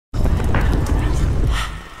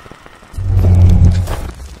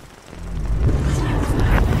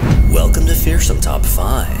Fearsome Top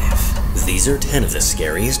 5. These are 10 of the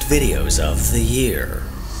scariest videos of the year.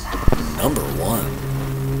 Number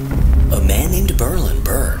 1. A man named Berlin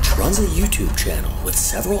Birch runs a YouTube channel with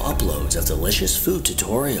several uploads of delicious food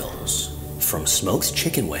tutorials. From smoked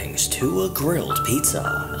chicken wings to a grilled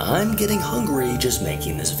pizza. I'm getting hungry just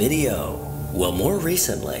making this video. Well, more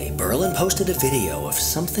recently, Berlin posted a video of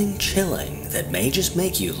something chilling that may just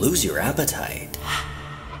make you lose your appetite.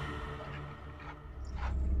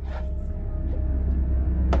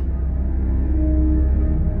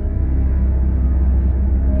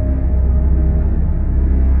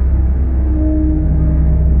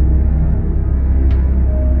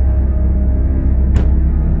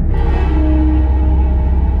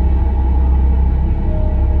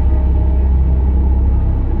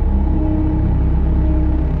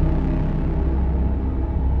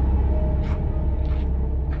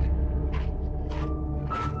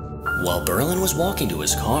 While Berlin was walking to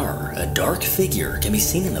his car, a dark figure can be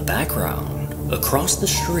seen in the background. Across the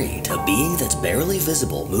street, a being that's barely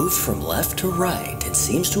visible moved from left to right and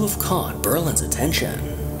seems to have caught Berlin's attention.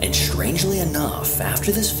 And strangely enough,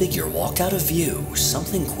 after this figure walked out of view,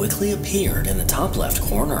 something quickly appeared in the top left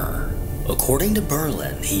corner. According to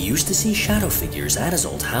Berlin, he used to see shadow figures at his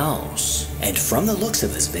old house. And from the looks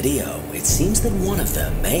of this video, it seems that one of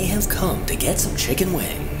them may have come to get some chicken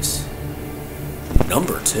wings.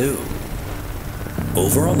 Number 2.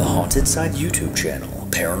 Over on the Haunted Side YouTube channel,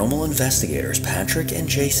 paranormal investigators Patrick and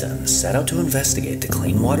Jason set out to investigate the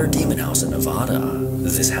Cleanwater Demon House in Nevada.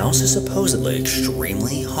 This house is supposedly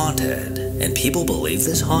extremely haunted, and people believe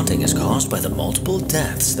this haunting is caused by the multiple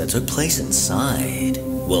deaths that took place inside.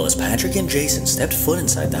 Well, as Patrick and Jason stepped foot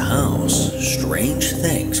inside the house, strange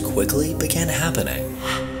things quickly began happening.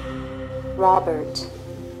 Robert.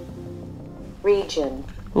 Region.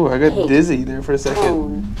 Ooh, I got dizzy there for a second.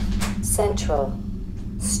 Tone. Central.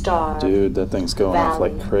 Star. Dude, that thing's going off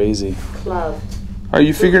like crazy. Club. Are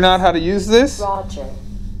you figuring out how to use this? Roger.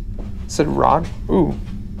 Said Rod? Ooh.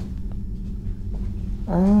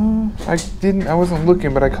 I wasn't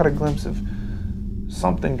looking, but I caught a glimpse of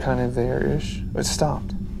something kind of there-ish. It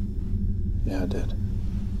stopped. Yeah, it did.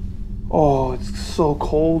 Oh, it's so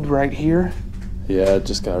cold right here. Yeah, it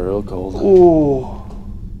just got real cold. Oh.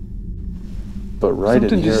 But right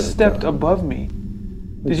Something in here. just stepped above me.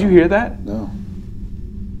 Did you hear that? No.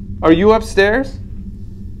 Are you upstairs?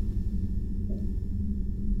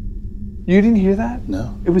 You didn't hear that?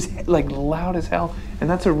 No. It was like loud as hell, and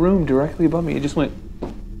that's a room directly above me. It just went.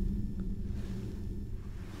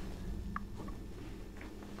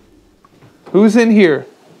 Who's in here?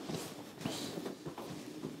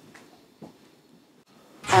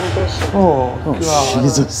 Ambition. Oh, God.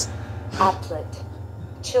 Jesus. Applet.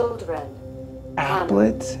 Children.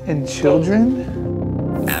 Applet and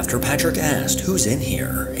children? After Patrick asked who's in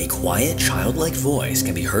here, a quiet, childlike voice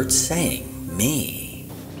can be heard saying, "Me."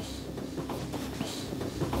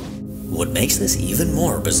 What makes this even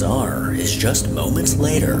more bizarre is just moments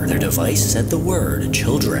later, their device said the word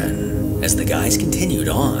 "children." As the guys continued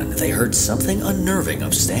on, they heard something unnerving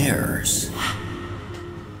upstairs.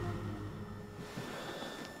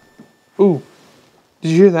 Ooh,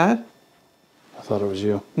 did you hear that? I thought it was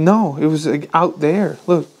you. No, it was like out there.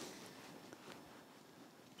 Look.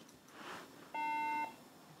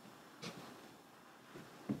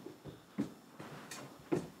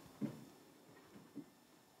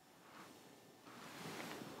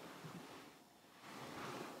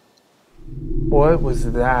 What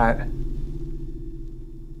was that?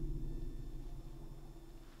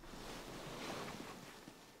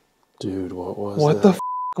 Dude, what was What that? the f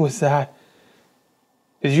was that?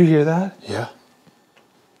 Did you hear that? Yeah.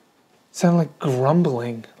 It sounded like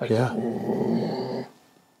grumbling. Like, Yeah.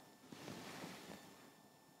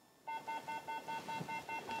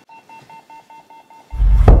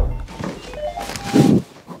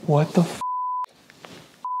 what the f?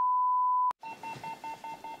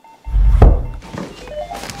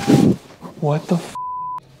 What the f?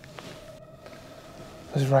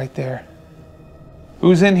 It was right there.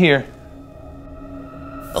 Who's in here?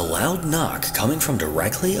 A loud knock coming from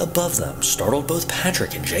directly above them startled both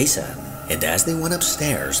Patrick and Jason. And as they went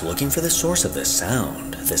upstairs looking for the source of this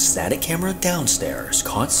sound, the static camera downstairs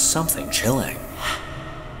caught something chilling.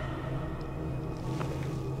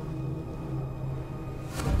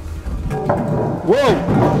 Whoa!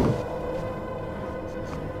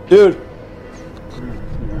 Dude!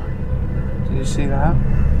 Did you see that?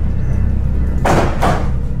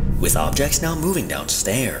 With objects now moving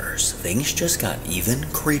downstairs, things just got even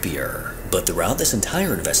creepier. But throughout this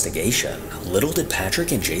entire investigation, little did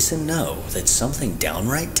Patrick and Jason know that something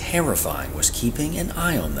downright terrifying was keeping an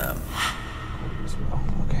eye on them.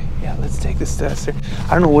 Okay. Yeah, let's take this stairs.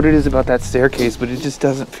 I don't know what it is about that staircase, but it just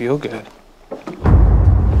doesn't feel good.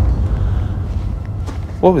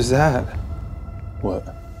 What was that?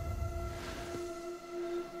 What?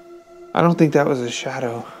 I don't think that was a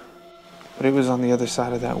shadow, but it was on the other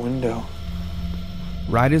side of that window.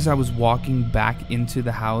 Right as I was walking back into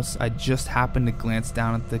the house, I just happened to glance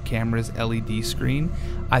down at the camera's LED screen.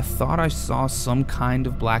 I thought I saw some kind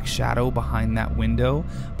of black shadow behind that window,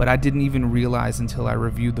 but I didn't even realize until I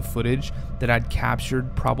reviewed the footage that I'd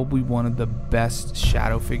captured probably one of the best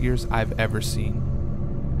shadow figures I've ever seen.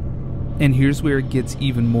 And here's where it gets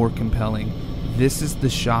even more compelling. This is the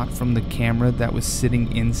shot from the camera that was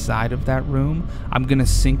sitting inside of that room. I'm gonna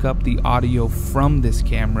sync up the audio from this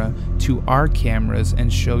camera to our cameras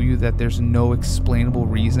and show you that there's no explainable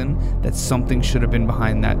reason that something should have been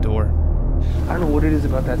behind that door. I don't know what it is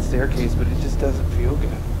about that staircase, but it just doesn't feel good.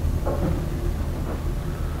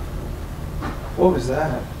 What was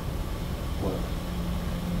that? What?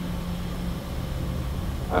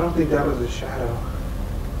 I don't think that was a shadow,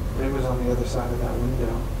 but it was on the other side of that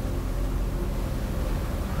window.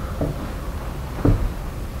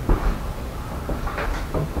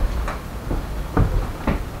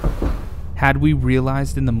 Had we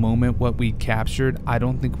realized in the moment what we'd captured, I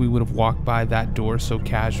don't think we would have walked by that door so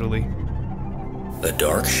casually. A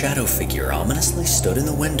dark shadow figure ominously stood in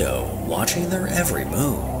the window, watching their every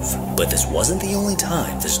move. But this wasn't the only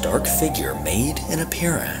time this dark figure made an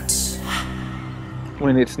appearance.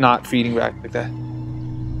 When it's not feeding back like that.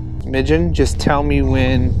 Midgen, just tell me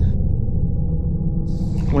when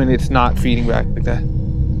it's not feeding back like that.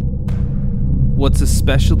 What's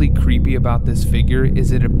especially creepy about this figure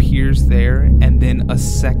is it appears there and then a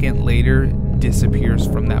second later disappears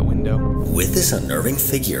from that window. With this unnerving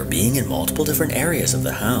figure being in multiple different areas of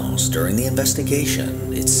the house during the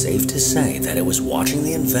investigation, it's safe to say that it was watching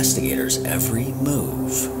the investigators' every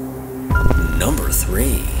move. Number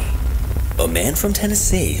 3. A man from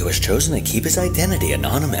Tennessee who has chosen to keep his identity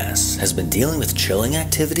anonymous has been dealing with chilling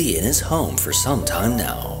activity in his home for some time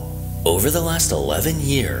now. Over the last 11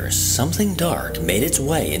 years, something dark made its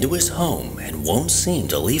way into his home and won't seem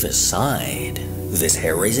to leave his side. This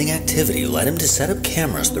hair-raising activity led him to set up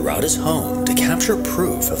cameras throughout his home to capture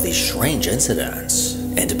proof of these strange incidents.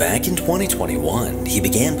 And back in 2021, he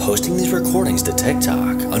began posting these recordings to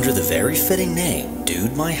TikTok under the very fitting name,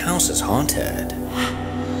 Dude, My House is Haunted.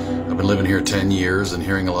 I've been living here 10 years and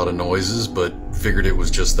hearing a lot of noises, but figured it was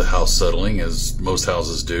just the house settling, as most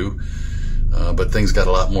houses do. But things got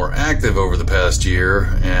a lot more active over the past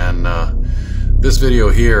year, and this video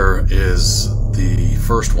here is the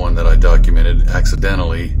first one that I documented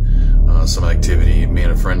accidentally. Some activity. Me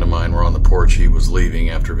and a friend of mine were on the porch. He was leaving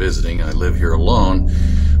after visiting. I live here alone,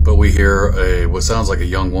 but we hear what sounds like a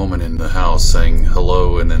young woman in the house saying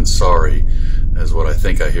hello and then sorry, is what I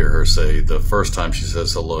think I hear her say. The first time she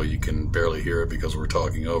says hello, you can barely hear it because we're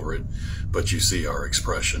talking over it, but you see our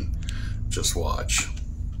expression. Just watch.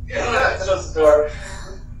 Yeah, close the door.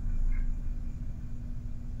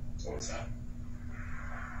 What was that?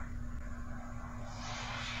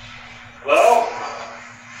 Hello?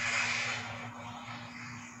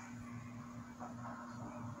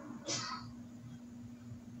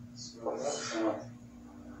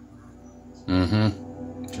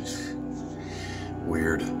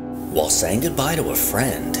 Weird. While saying goodbye to a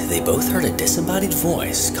friend, they both heard a disembodied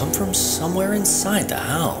voice come from somewhere inside the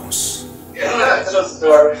house. Yeah, close the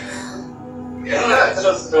door. Yeah,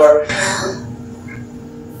 close the door.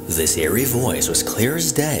 This eerie voice was clear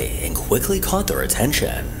as day and quickly caught their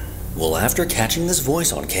attention. Well, after catching this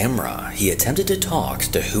voice on camera, he attempted to talk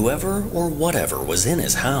to whoever or whatever was in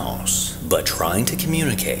his house, but trying to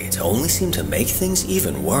communicate only seemed to make things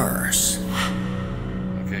even worse.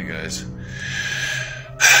 Okay, guys.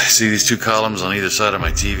 See these two columns on either side of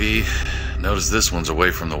my TV? Notice this one's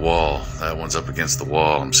away from the wall. That one's up against the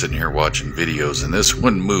wall. I'm sitting here watching videos, and this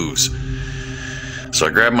one moves. So I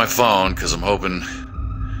grabbed my phone because I'm hoping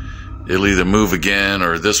it'll either move again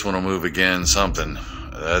or this one will move again, something.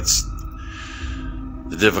 That's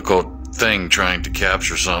the difficult thing, trying to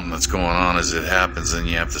capture something that's going on as it happens, and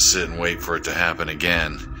you have to sit and wait for it to happen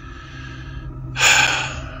again.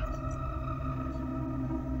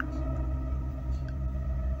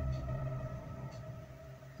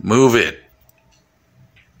 Move it.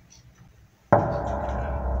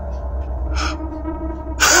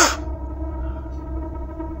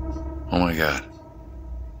 Oh my God.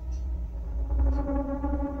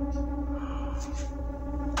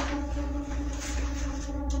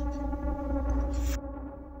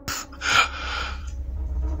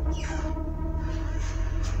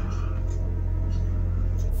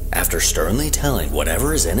 after sternly telling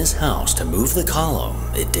whatever is in his house to move the column,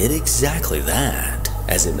 it did exactly that,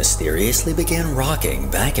 as it mysteriously began rocking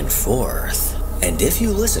back and forth. And if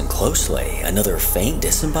you listen closely, another faint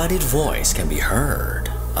disembodied voice can be heard.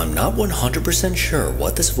 I'm not 100% sure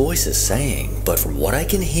what this voice is saying, but from what I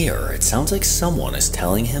can hear, it sounds like someone is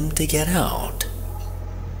telling him to get out.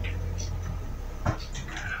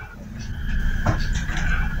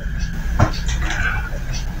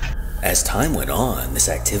 As time went on, this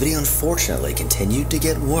activity unfortunately continued to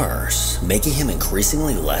get worse, making him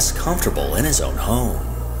increasingly less comfortable in his own home.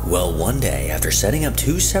 Well, one day, after setting up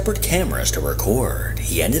 2 separate cameras to record,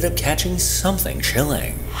 he ended up catching something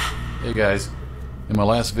chilling. Hey guys, in my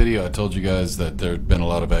last video I told you guys that there had been a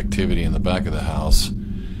lot of activity in the back of the house,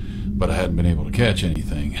 but I hadn't been able to catch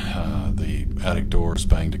anything. The attic doors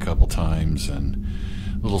banged a couple times and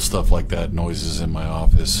little stuff like that, noises in my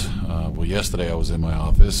office. Well, yesterday I was in my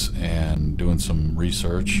office and doing some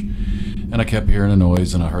research, and I kept hearing a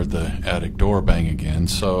noise and I heard the attic door bang again,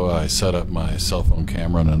 so I set up my cell phone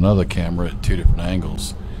camera and another camera at 2 different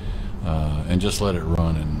angles and just let it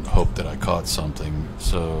run and hope that I caught something.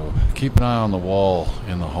 So keep an eye on the wall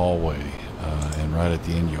in the hallway, and right at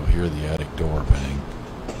the end you'll hear the attic door bang.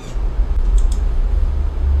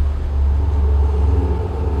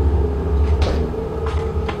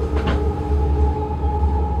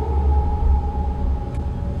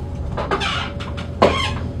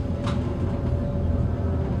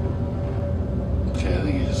 Okay, I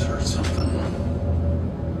think I just heard something.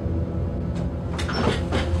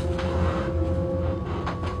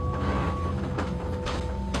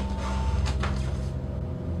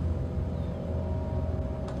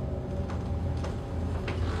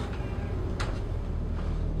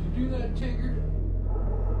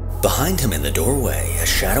 Behind him in the doorway, a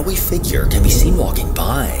shadowy figure can be seen walking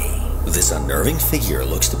by. This unnerving figure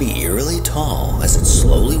looks to be eerily tall as it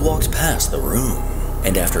slowly walked past the room.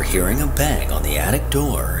 And after hearing a bang on the attic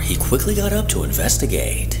door, he quickly got up to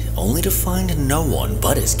investigate, only to find no one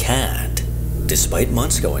but his cat. Despite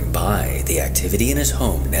months going by, the activity in his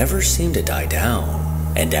home never seemed to die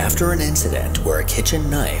down. And after an incident where a kitchen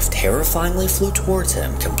knife terrifyingly flew towards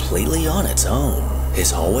him completely on its own, his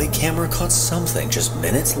hallway camera caught something just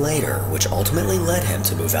minutes later, which ultimately led him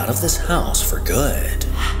to move out of this house for good.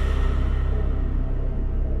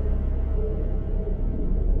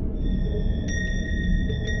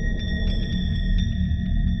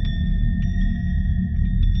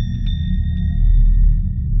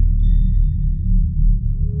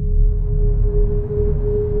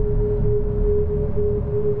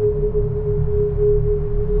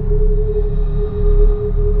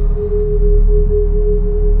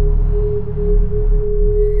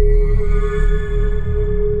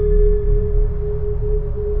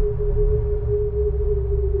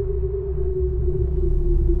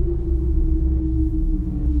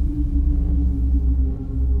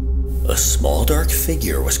 A small dark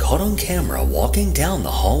figure was caught on camera walking down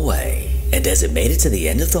the hallway, and as it made it to the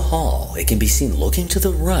end of the hall, it can be seen looking to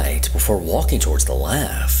the right before walking towards the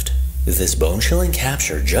left. This bone-chilling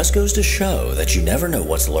capture just goes to show that you never know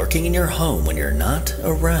what's lurking in your home when you're not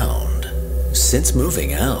around. Since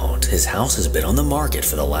moving out, his house has been on the market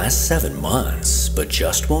for the last 7 months, but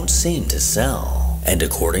just won't seem to sell. And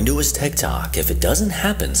according to his TikTok, if it doesn't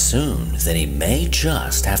happen soon, then he may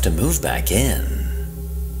just have to move back in.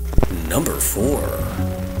 Number 4.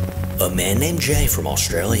 A man named Jay from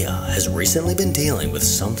Australia has recently been dealing with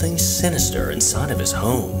something sinister inside of his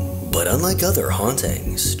home. But unlike other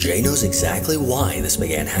hauntings, Jay knows exactly why this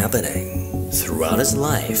began happening. Throughout his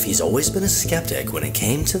life, he's always been a skeptic when it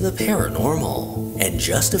came to the paranormal. And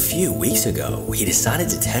just a few weeks ago, he decided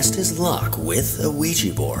to test his luck with a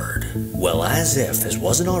Ouija board. Well, as if this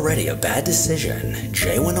wasn't already a bad decision,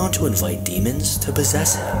 Jay went on to invite demons to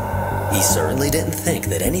possess him. He certainly didn't think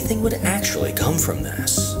that anything would actually come from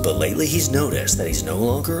this, but lately he's noticed that he's no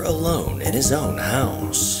longer alone in his own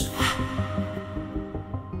house.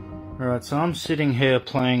 Alright, so I'm sitting here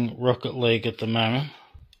playing Rocket League at the moment.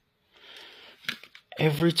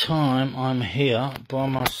 Every time I'm here by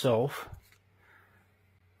myself,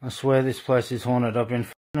 I swear this place is haunted. I've been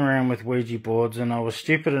f***ing around with Ouija boards, and I was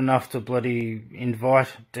stupid enough to bloody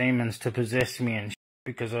invite demons to possess me and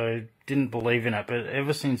because I didn't believe in it. But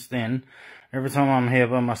ever since then, every time I'm here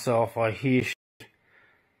by myself, I hear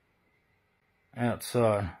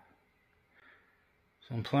outside.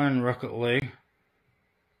 So I'm playing Rocket League.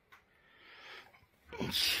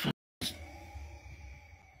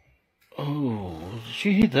 Oh, did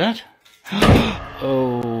you hear that?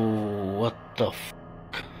 Oh, what the f***?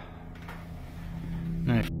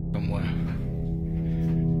 No f***ing way.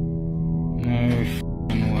 No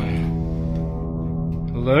f***ing way.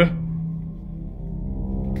 Hello?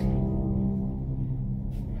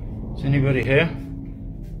 Is anybody here?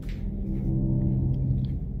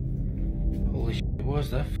 Holy shit, why is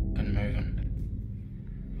that fucking moving?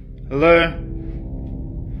 Hello?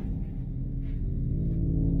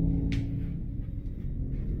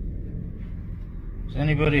 Is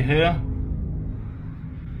anybody here?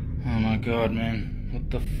 Oh my god, man. What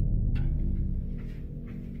the f?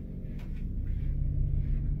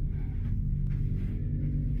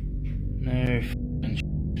 No fucking shit.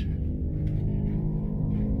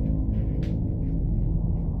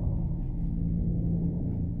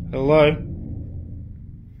 Hello?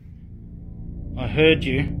 I heard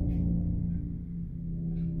you.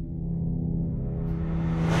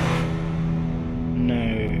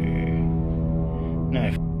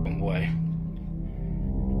 No fucking way.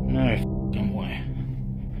 No fucking way.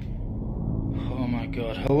 Oh my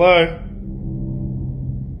god. Hello?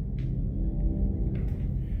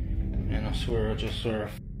 And I swear I just saw a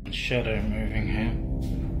fucking shadow moving here.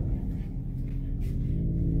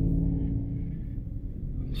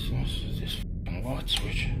 This fucking light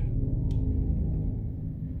switch.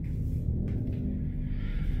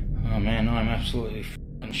 Oh man, I'm absolutely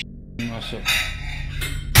fucking shitting myself.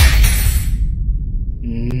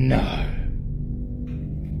 No.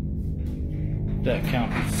 That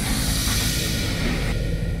can't be.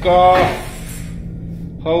 God.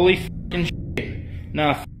 Holy fucking shit.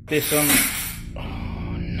 Nah, f this, oh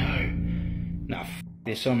no. Nah, f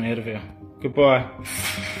this, I'm out of here. Goodbye.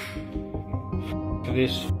 For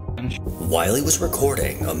this fucking shit. While he was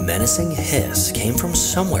recording, a menacing hiss came from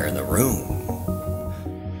somewhere in the room.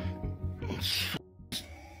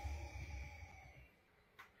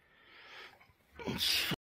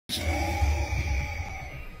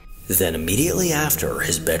 Then immediately after,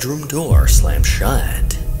 his bedroom door slammed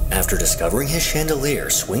shut. After discovering his chandelier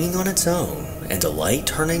swinging on its own and a light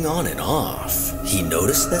turning on and off, he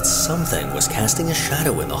noticed that something was casting a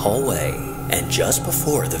shadow in the hallway. And just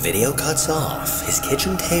before the video cuts off, his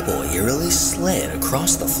kitchen table eerily slid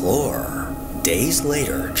across the floor. Days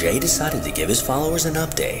later, Jay decided to give his followers an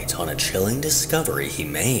update on a chilling discovery he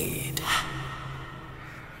made.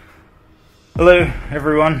 Hello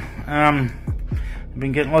everyone. I've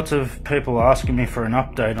been getting lots of people asking me for an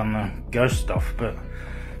update on the ghost stuff, but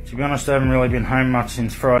to be honest I haven't really been home much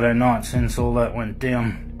since Friday night, since all that went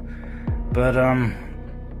down. But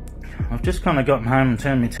I've just kind of gotten home and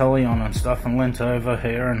turned my telly on and stuff and leant over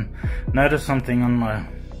here and noticed something on my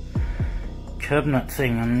cabinet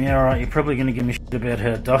thing, and yeah, right, you're probably going to give me shit about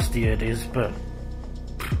how dusty it is, but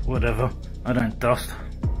whatever, I don't dust.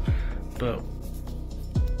 But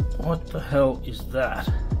what the hell is that?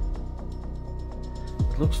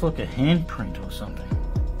 It looks like a handprint or something.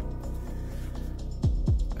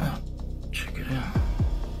 Oh, check it out.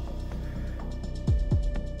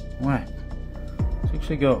 Wait, it's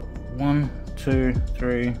actually got 1, 2,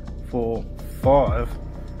 3, 4, 5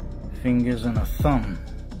 fingers and a thumb.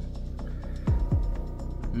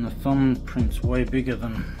 And the thumbprint's way bigger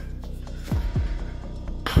than...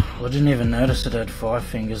 I didn't even notice it had 5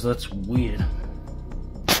 fingers, that's weird.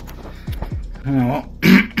 Oh well.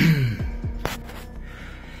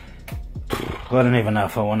 I don't even know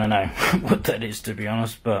if I want to know what that is, to be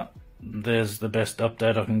honest, but there's the best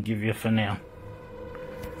update I can give you for now.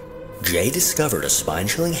 Jay discovered a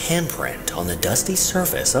spine-chilling handprint on the dusty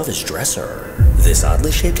surface of his dresser. This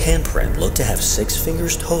oddly shaped handprint looked to have 6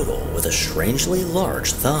 fingers total with a strangely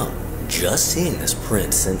large thumb. Just seeing this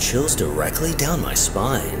print sent chills directly down my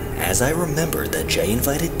spine, as I remembered that Jay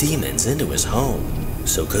invited demons into his home.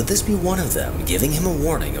 So could this be one of them, giving him a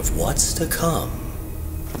warning of what's to come?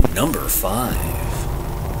 Number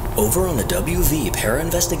 5. Over on the WV Para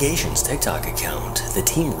Investigations TikTok account, the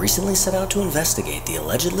team recently set out to investigate the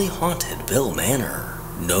allegedly haunted Bill Manor.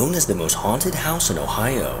 Known as the most haunted house in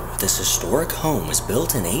Ohio, this historic home was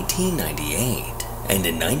built in 1898. And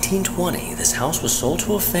in 1920, this house was sold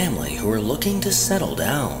to a family who were looking to settle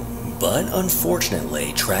down. But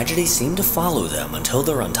unfortunately, tragedy seemed to follow them until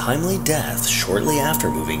their untimely death shortly after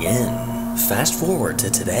moving in. Fast forward to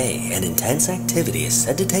today, and intense activity is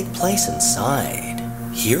said to take place inside.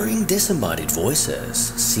 Hearing disembodied voices,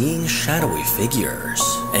 seeing shadowy figures,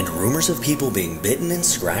 and rumors of people being bitten and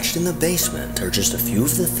scratched in the basement are just a few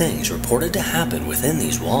of the things reported to happen within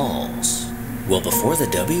these walls. Well, before the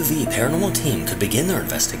WV paranormal team could begin their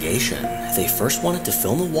investigation, they first wanted to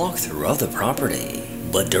film a walkthrough of the property.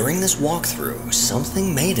 But during this walkthrough,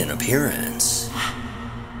 something made an appearance.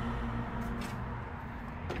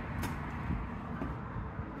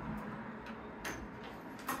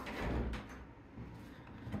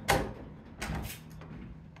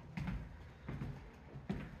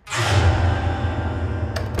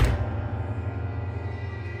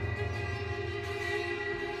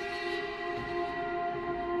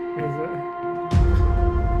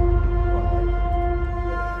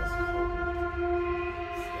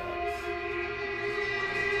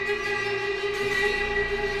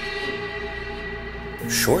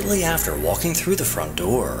 Shortly after walking through the front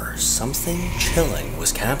door, something chilling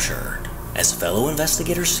was captured. As fellow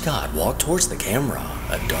investigator Scott walked towards the camera,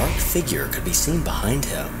 a dark figure could be seen behind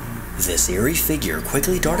him. This eerie figure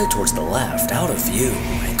quickly darted towards the left, out of view,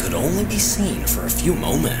 and could only be seen for a few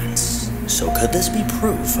moments. So could this be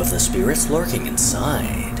proof of the spirits lurking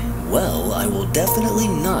inside? Well, I will definitely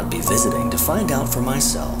not be visiting to find out for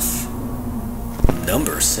myself.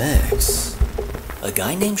 Number 6. A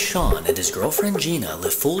guy named Sean and his girlfriend Gina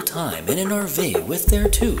live full-time in an RV with their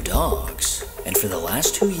 2 dogs. And for the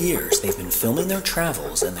last 2 years, they've been filming their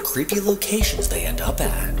travels and the creepy locations they end up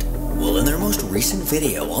at. Well, in their most recent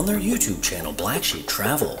video on their YouTube channel, Black Sheep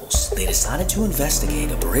Travels, they decided to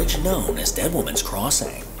investigate a bridge known as Dead Woman's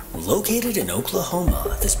Crossing. Located in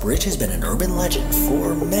Oklahoma, this bridge has been an urban legend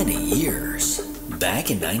for many years.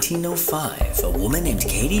 Back in 1905, a woman named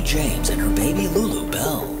Katie James and her baby Lulu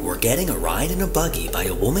Bell were getting a ride in a buggy by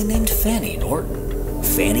a woman named Fanny Norton.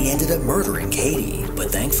 Fanny ended up murdering Katie,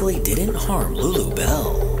 but thankfully didn't harm Lulu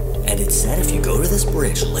Bell. And it's said if you go to this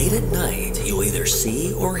bridge late at night, you'll either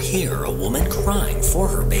see or hear a woman crying for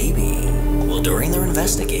her baby. Well, during their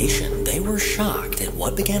investigation, they were shocked at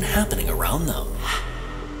what began happening around them.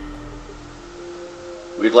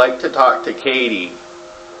 We'd like to talk to Katie.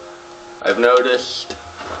 I've noticed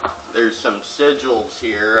there's some sigils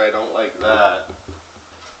here. I don't like that.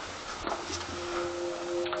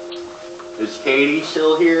 Is Katie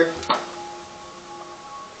still here?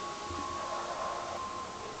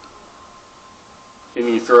 Can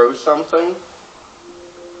you throw something?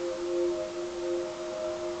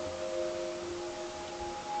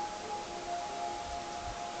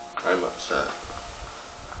 I'm upset.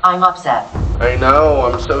 I'm upset. I know,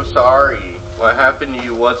 I'm so sorry. What happened to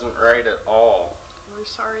you wasn't right at all. We're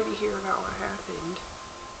sorry to hear about what happened.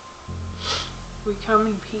 We come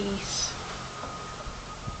in peace.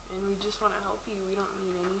 And we just want to help you. We don't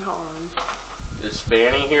mean any harm. Is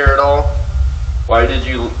Fanny here at all? Why did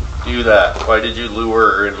you do that? Why did you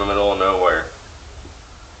lure her in the middle of nowhere?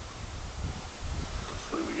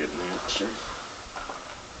 Hopefully we get an answer.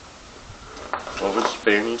 What was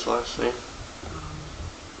Fanny's last name?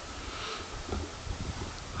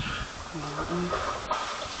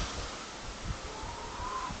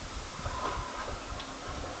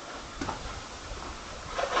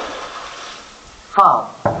 Fall.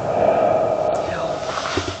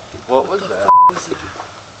 What was that? Was that?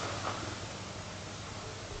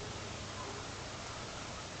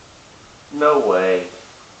 No way.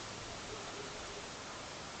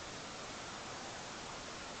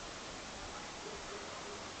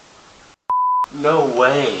 No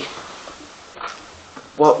way.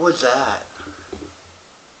 What was that?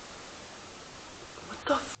 What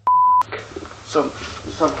the f***?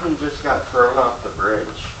 Something just got thrown off the bridge.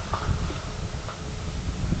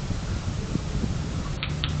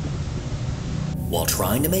 While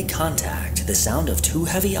trying to make contact, the sound of 2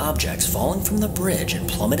 heavy objects falling from the bridge and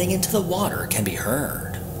plummeting into the water can be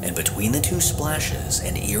heard. And between the 2 splashes,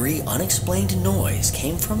 an eerie, unexplained noise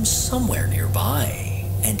came from somewhere nearby.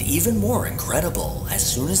 And even more incredible, as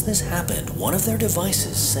soon as this happened, one of their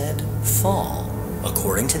devices said, "fall."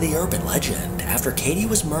 According to the urban legend, after Katie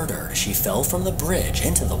was murdered, she fell from the bridge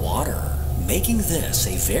into the water, making this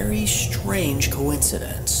a very strange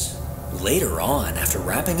coincidence. Later on, after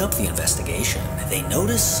wrapping up the investigation, they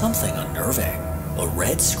noticed something unnerving. A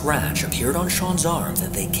red scratch appeared on Sean's arm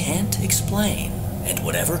that they can't explain, and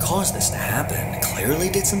whatever caused this to happen clearly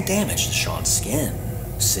did some damage to Sean's skin.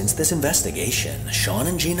 Since this investigation, Sean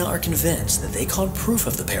and Gina are convinced that they caught proof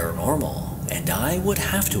of the paranormal, and I would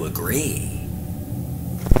have to agree.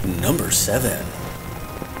 Number 7.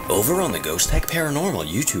 Over on the Ghost Tech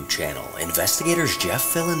Paranormal YouTube channel, investigators Jeff,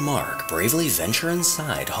 Phil, and Mark bravely venture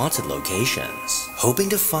inside haunted locations, hoping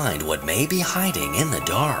to find what may be hiding in the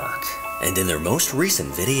dark. And in their most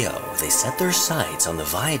recent video, they set their sights on the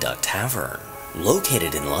Viaduct Tavern.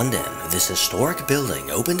 Located in London, this historic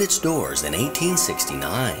building opened its doors in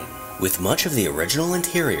 1869. With much of the original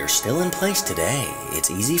interior still in place today,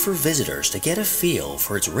 it's easy for visitors to get a feel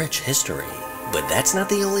for its rich history. But that's not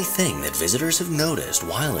the only thing that visitors have noticed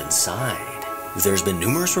while inside. There's been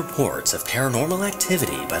numerous reports of paranormal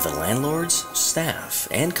activity by the landlords, staff,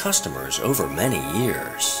 and customers over many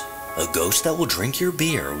years. A ghost that will drink your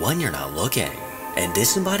beer when you're not looking. And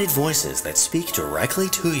disembodied voices that speak directly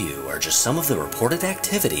to you are just some of the reported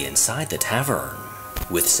activity inside the tavern.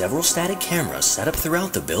 With several static cameras set up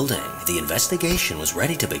throughout the building, the investigation was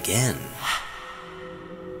ready to begin.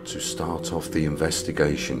 To start off the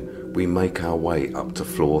investigation, we make our way up to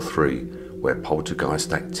floor 3, where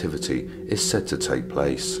poltergeist activity is said to take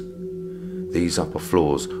place. These upper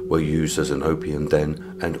floors were used as an opium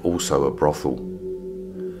den and also a brothel.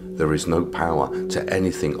 There is no power to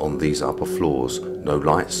anything on these upper floors. No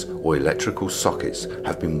lights or electrical sockets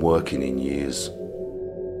have been working in years.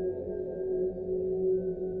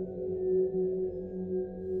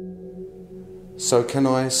 So can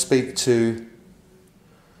I speak to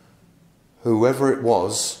whoever it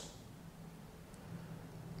was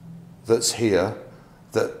that's here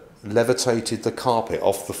that levitated the carpet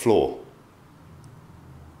off the floor?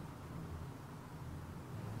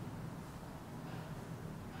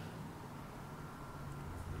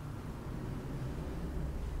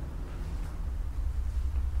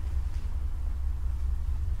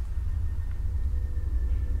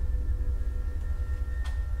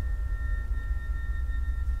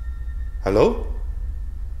 Hello?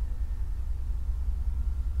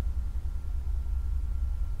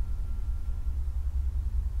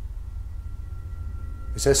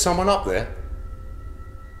 Is there someone up there?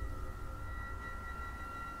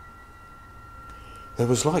 There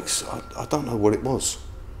was like, I don't know what it was.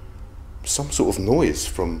 Some sort of noise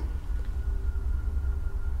from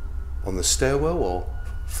on the stairwell or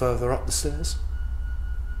further up the stairs.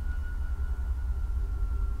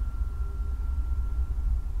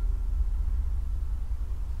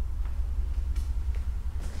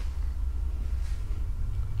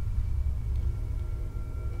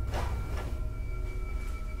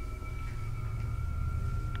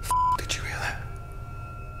 Did you hear that?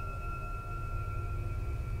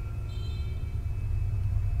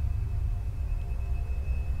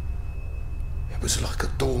 It was like a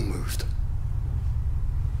door moved.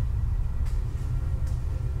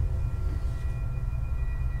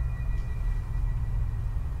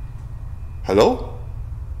 Hello?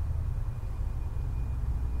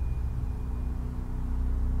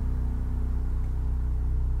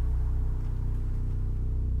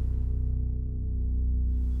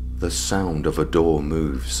 The sound of a door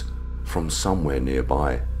moves from somewhere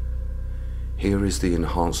nearby. Here is the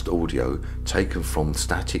enhanced audio taken from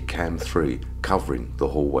Static Cam 3 covering the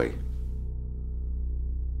hallway.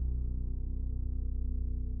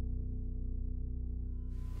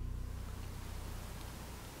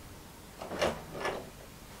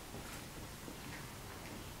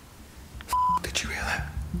 Did you hear that?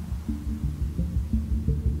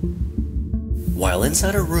 While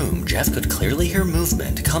inside a room, Jeff could clearly hear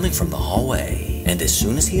movement coming from the hallway, and as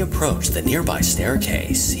soon as he approached the nearby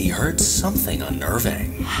staircase, he heard something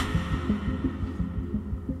unnerving.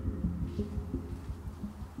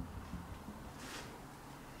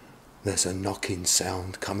 There's a knocking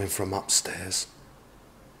sound coming from upstairs.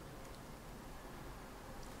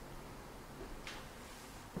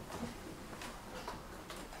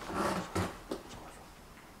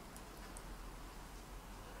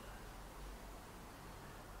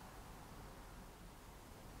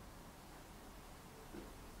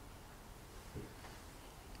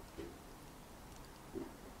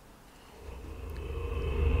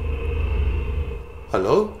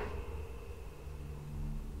 Hello?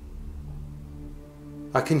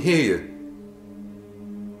 I can hear you.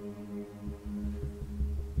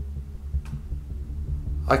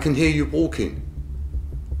 I can hear you walking.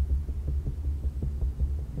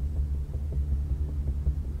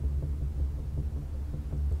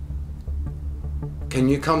 Can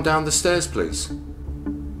you come down the stairs, please?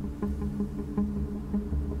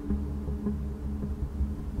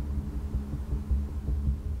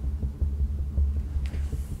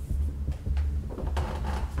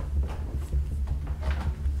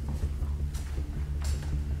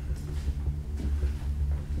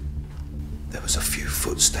 There was a few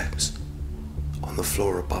footsteps on the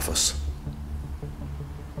floor above us.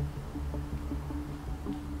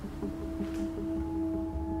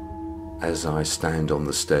 As I stand on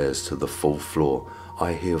the stairs to the 4th floor,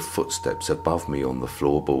 I hear footsteps above me on the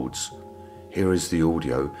floorboards. Here is the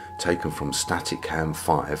audio taken from Static Cam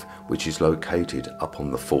 5, which is located up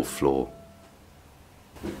on the 4th floor.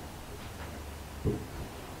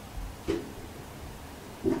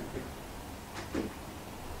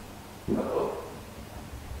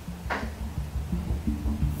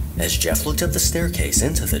 As Jeff looked up the staircase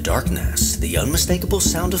into the darkness, the unmistakable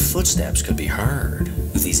sound of footsteps could be heard.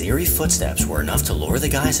 These eerie footsteps were enough to lure the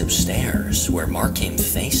guys upstairs, where Mark came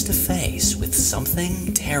face to face with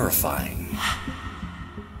something terrifying.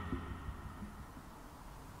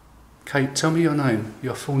 Kate, tell me your name,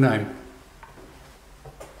 your full name.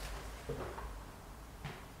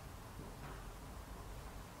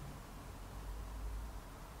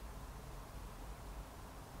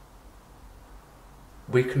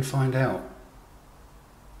 We can find out.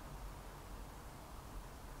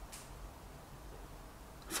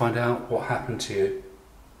 Find out what happened to you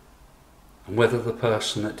and whether the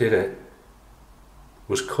person that did it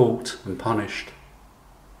was caught and punished.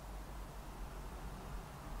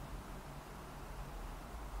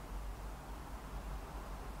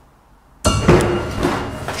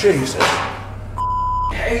 Jesus.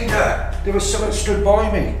 Ada, there was someone stood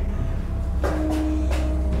by me.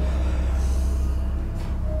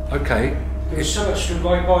 Okay. There was someone stood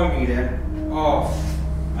right by me then. Oh,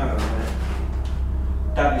 hang on a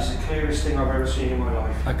minute. That is the clearest thing I've ever seen in my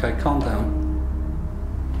life. Okay, calm down.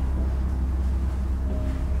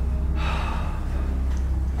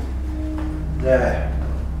 There.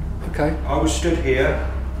 Okay. I was stood here.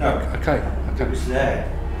 No. Okay. It was there.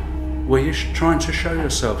 Were you trying to show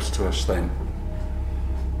yourselves to us then?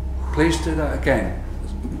 Please do that again.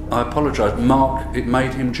 I apologise. Mark, it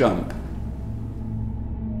made him jump.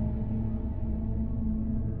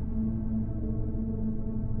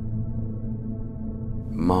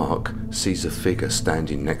 Mark sees a figure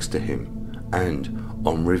standing next to him, and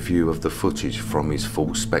on review of the footage from his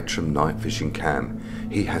full spectrum night vision cam,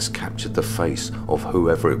 he has captured the face of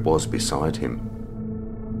whoever it was beside him.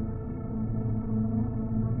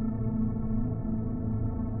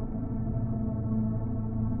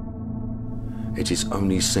 It is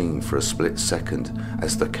only seen for a split second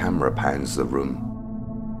as the camera pans the room.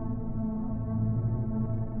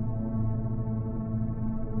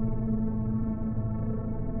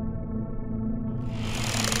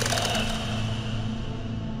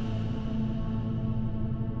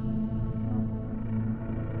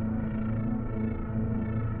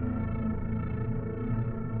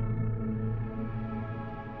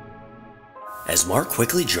 As Mark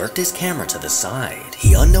quickly jerked his camera to the side,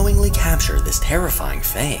 he unknowingly captured this terrifying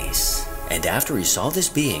face. And after he saw this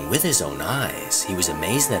being with his own eyes, he was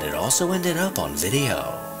amazed that it also ended up on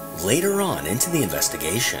video. Later on into the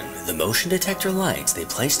investigation, the motion detector lights they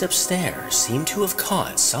placed upstairs seemed to have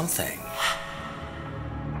caught something.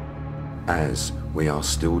 As we are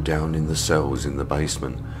still down in the cells in the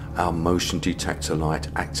basement, our motion detector light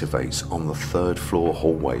activates on the 3rd floor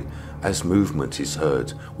hallway as movement is heard,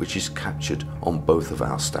 which is captured on both of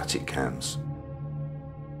our static cams.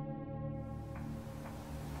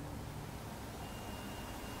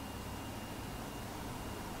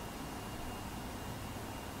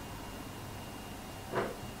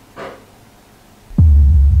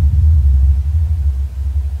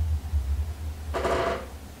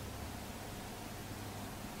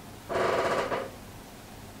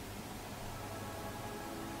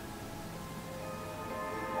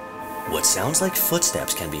 What sounds like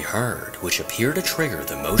footsteps can be heard, which appear to trigger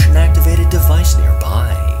the motion-activated device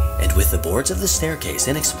nearby. And with the boards of the staircase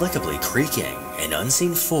inexplicably creaking, an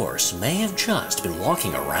unseen force may have just been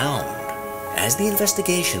walking around. As the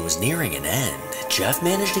investigation was nearing an end, Jeff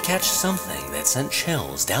managed to catch something that sent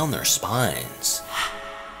chills down their spines.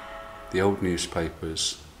 The old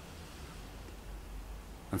newspapers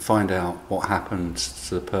and find out what happened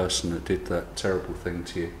to the person that did that terrible thing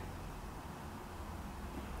to you.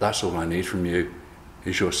 That's all I need from you,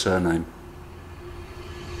 is your surname.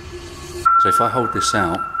 So if I hold this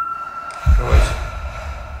out...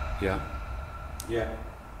 Right. Yeah? Yeah.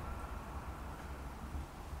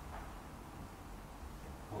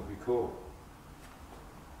 That'd be cool.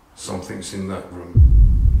 Something's in that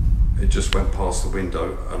room. It just went past the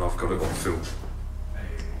window and I've got it on film.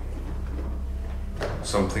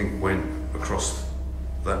 Something went across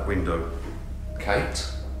that window.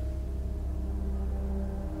 Kate?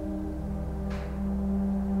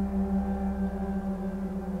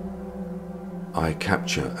 I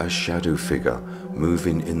capture a shadow figure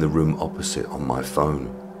moving in the room opposite on my phone.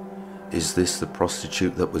 Is this the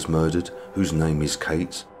prostitute that was murdered, whose name is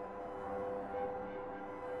Kate?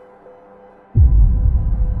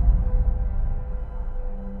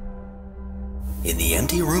 In the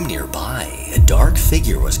empty room nearby, a dark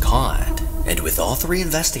figure was caught, and with all 3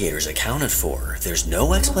 investigators accounted for, there's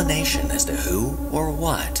no explanation as to who or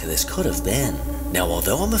what this could have been. Now,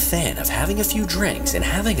 although I'm a fan of having a few drinks and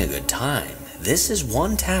having a good time, this is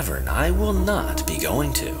one tavern I will not be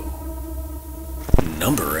going to.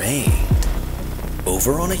 Number 8.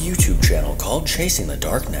 Over on a YouTube channel called Chasing the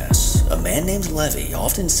Darkness, a man named Levy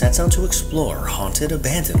often sets out to explore haunted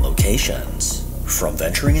abandoned locations. From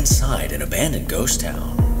venturing inside an abandoned ghost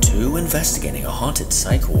town to investigating a haunted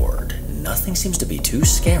psych ward, nothing seems to be too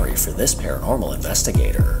scary for this paranormal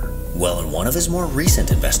investigator. Well, in one of his more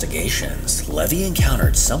recent investigations, Levy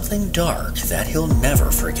encountered something dark that he'll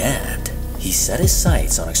never forget. He set his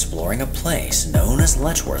sights on exploring a place known as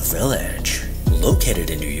Letchworth Village. Located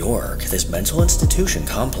in New York, this mental institution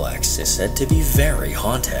complex is said to be very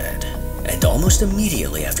haunted. And almost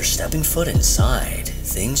immediately after stepping foot inside,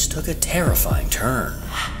 things took a terrifying turn.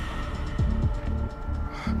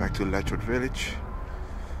 Back to Letchworth Village.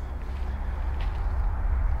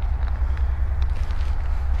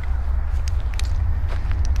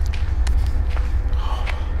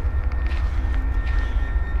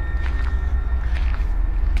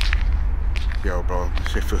 Yo, bro,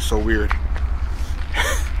 this shit feels so weird.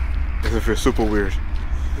 This shit feels super weird.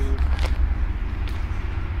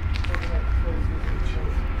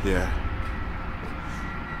 Yeah.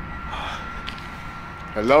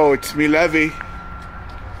 Hello, it's me, Levy.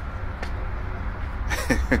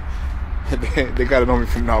 they gotta know me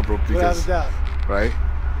from now, bro. Because, without a doubt. Right?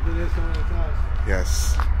 You did this so many times.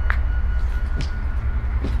 Yes.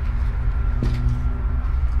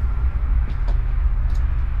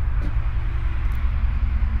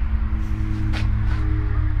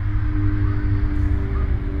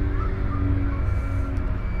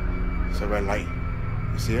 It's a red light.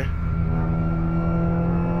 You see it?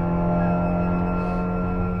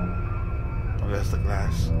 Oh, that's the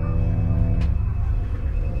glass.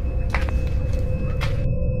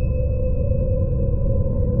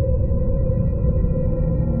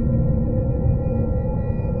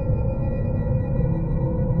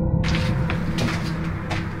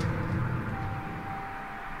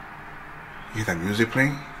 You hear that music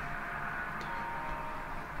playing?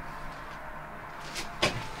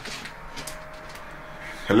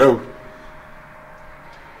 Hello?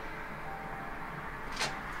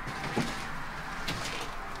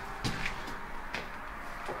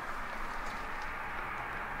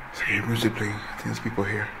 I hear music playing. I think there's people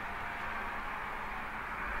here.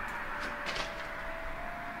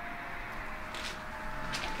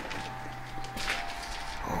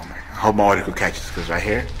 Oh my God. I hope my audio could catch this, because right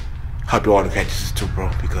here, I hope your audio catches this too, bro,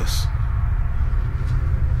 because...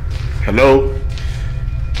 Hello?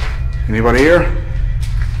 Anybody here?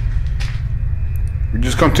 We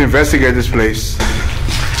just come to investigate this place.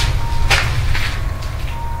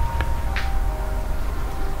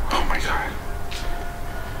 Oh my God.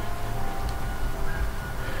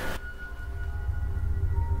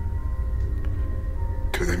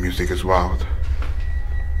 Dude, the music is wild.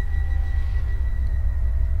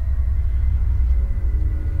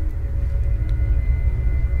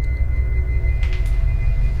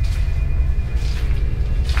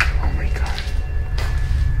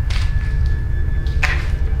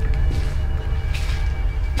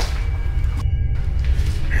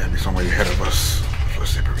 Somebody ahead of us.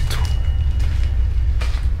 Let's separate too.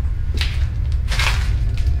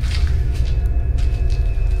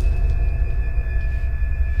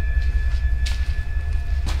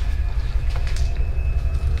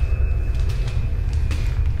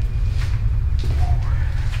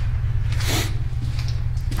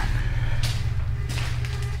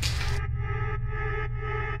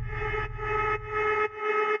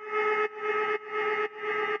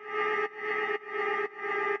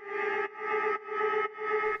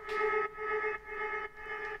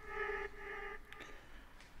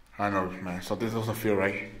 I know, man. Something doesn't feel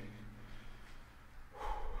right.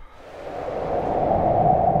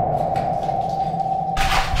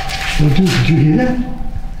 So, dude, did you hear that?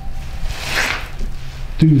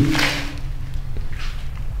 Dude.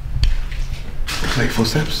 It's like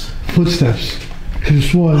footsteps? Footsteps.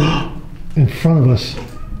 There's one in front of us.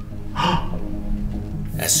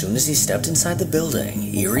 As soon as he stepped inside the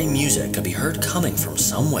building, eerie music could be heard coming from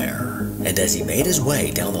somewhere. And as he made his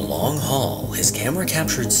way down the long hall, his camera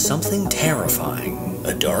captured something terrifying.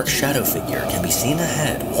 A dark shadow figure can be seen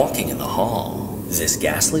ahead walking in the hall. This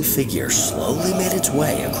ghastly figure slowly made its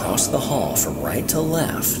way across the hall from right to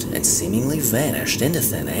left and seemingly vanished into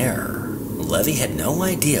thin air. Levy had no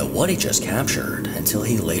idea what he just captured until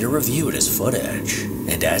he later reviewed his footage.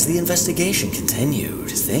 And as the investigation continued,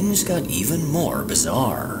 things got even more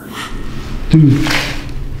bizarre. Dude.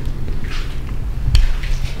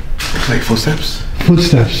 It's like footsteps?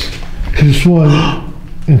 Footsteps. There's one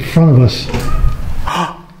in front of us.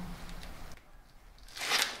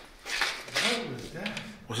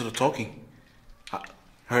 What's it talking? I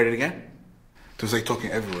heard it again? There's like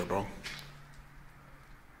talking everywhere, bro.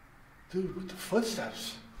 Dude, with the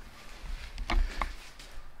footsteps.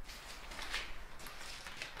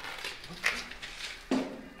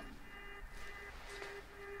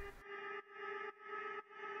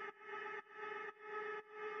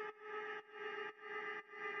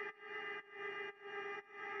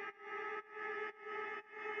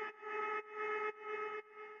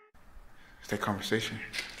 It's that conversation.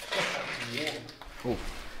 Oh.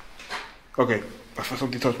 Okay, I felt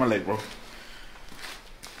something touch my leg, bro.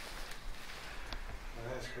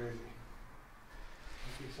 That's crazy.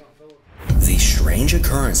 These strange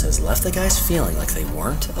occurrences left the guys feeling like they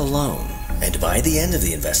weren't alone. And by the end of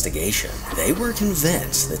the investigation, they were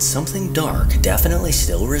convinced that something dark definitely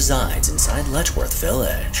still resides inside Letchworth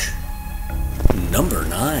Village. Number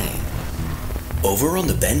 9. Over on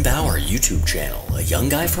the Ben Bauer YouTube channel, a young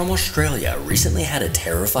guy from Australia recently had a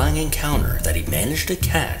terrifying encounter that he managed to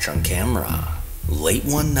catch on camera. Late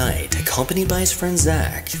one night, accompanied by his friend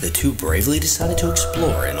Zach, the two bravely decided to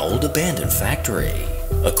explore an old abandoned factory.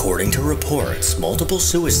 According to reports, multiple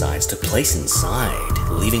suicides took place inside,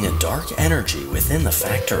 leaving a dark energy within the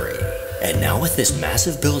factory. And now with this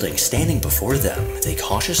massive building standing before them, they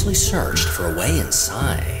cautiously searched for a way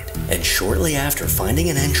inside. And shortly after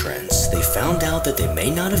finding an entrance, they found out that they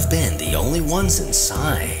may not have been the only ones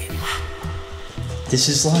inside. This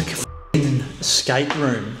is like a f***ing escape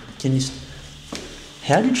room. Can you...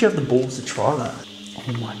 How did you have the balls to try that?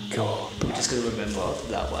 Oh my god. You just gotta remember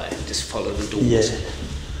that way, just follow the doors. Yeah.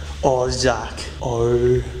 Oh, Zach.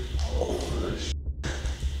 Oh.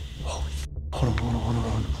 Hold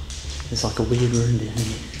on. There's like a weird room down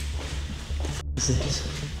here. What is this?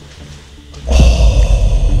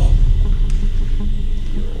 Oh.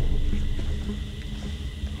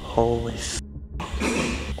 Holy f***.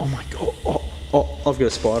 Oh my god. Oh, I've got a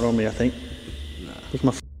spider on me, I think. Nah. Look at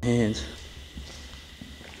my f***ing hands.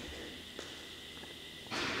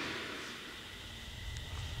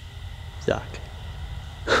 Zach.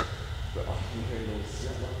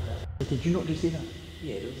 Did you not just hear that?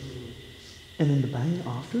 Yeah, it was. And then the bang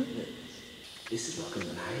after it? This is like a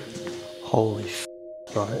grenade. Holy f***,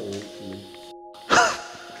 bro.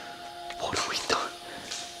 What have we done?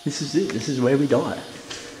 This is it. This is where we die.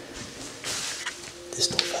 This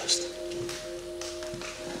door first.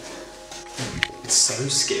 It's so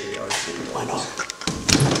scary, I think. I know.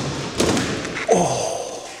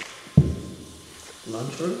 Oh.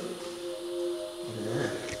 Lunch room? Yeah.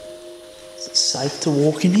 Is it safe to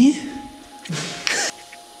walk in here?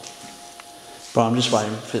 Bro, I'm just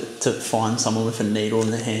waiting to find someone with a needle in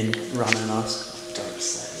their hand running us. Don't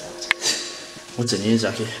say that. What's in here,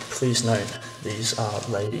 Zaki? Please note, these are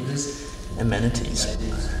ladies' amenities.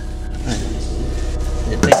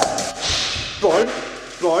 Bro.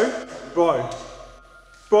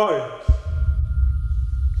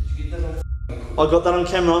 Did you get that on? I got that on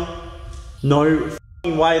camera. No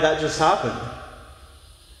f***ing way that just happened.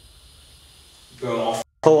 Go off.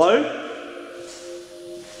 Hello?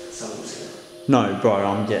 Someone's here. No, bro, I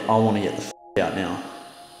want to get the f*** out now.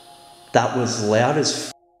 That was loud as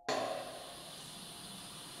f***.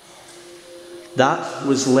 That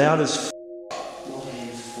was loud as f***.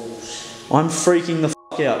 I'm freaking the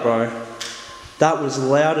f*** out, bro. That was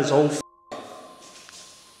loud as all f***.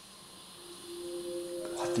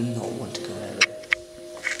 I do not want to go out of it.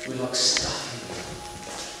 We're like stuck in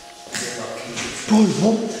Bro,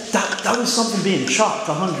 what? That was something being chucked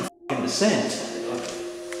 100%.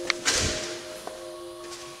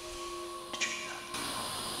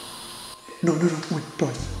 No, wait, bro.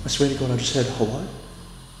 I swear to God, I just heard hello.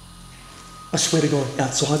 I swear to God,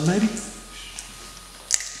 outside maybe?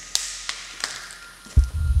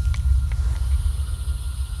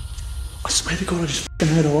 I swear to God, I just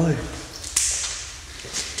f***ing heard hello.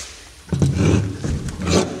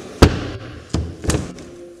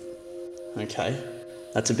 Okay,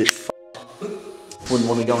 that's a bit f***ed. Wouldn't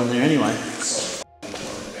want to go in there anyway.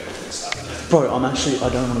 Bro, I don't want to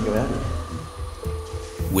go out here.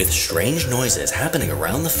 With strange noises happening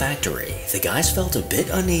around the factory, the guys felt a bit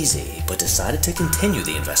uneasy, but decided to continue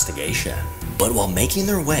the investigation. But while making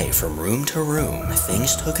their way from room to room,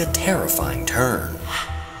 things took a terrifying turn.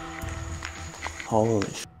 Holy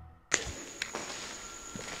f***.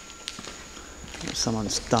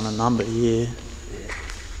 Someone's done a number here.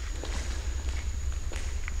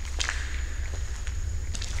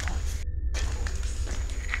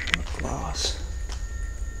 Glass.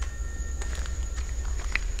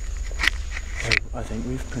 I think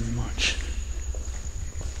we've pretty much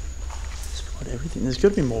explored everything. There's got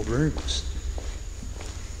to be more rooms.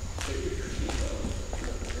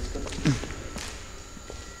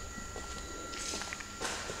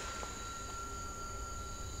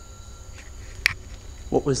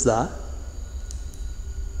 What was that?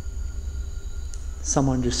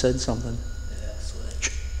 Someone just said something. Yeah,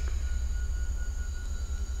 switch.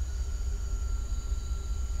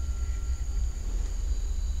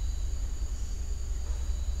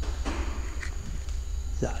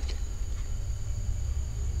 Zach.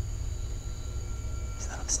 Is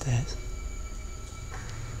that upstairs?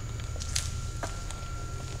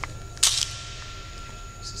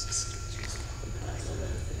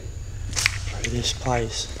 Bro, this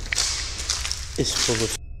place is full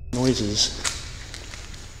of noises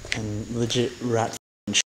and legit rat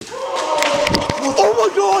shit. Oh my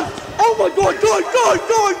god! Oh my god! Go!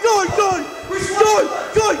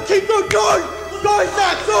 Keep going! Go!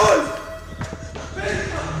 Zach, go!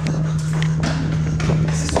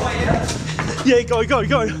 Yeah, go, go,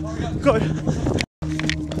 go, go.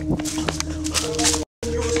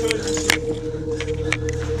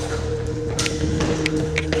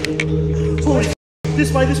 Holy f***,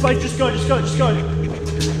 this way, just go, just go, just go.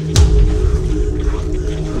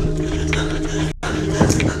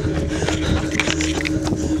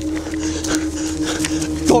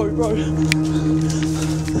 Go, bro.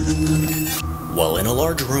 While in a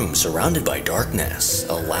large room surrounded by darkness,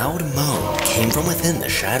 a loud moan came from within the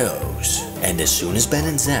shadows. And as soon as Ben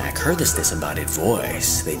and Zach heard this disembodied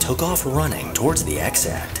voice, they took off running towards the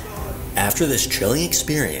exit. After this chilling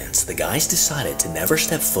experience, the guys decided to never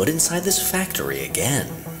step foot inside this factory again.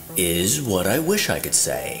 Is what I wish I could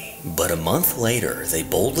say. But a month later, they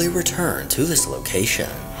boldly returned to this location.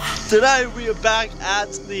 Today we are back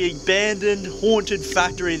at the abandoned, haunted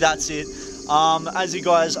factory, that's it. As you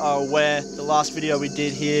guys are aware, the last video we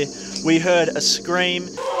did here, we heard a scream.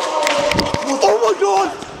 Oh my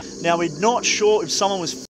god! Now we're not sure if someone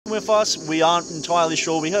was f***ing with us, we aren't entirely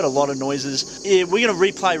sure, we heard a lot of noises. Yeah, we're going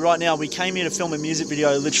to replay right now. We came here to film a music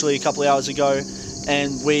video literally a couple of hours ago,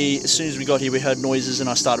 and as soon as we got here we heard noises and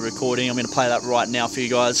I started recording. I'm going to play that right now for you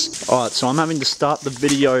guys. Alright, so I'm having to start the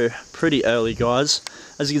video pretty early, guys.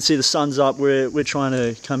 As you can see, the sun's up, we're trying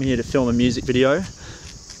to come here to film a music video.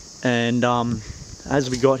 And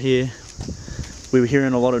as we got here, we were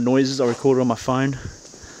hearing a lot of noises. I recorded on my phone.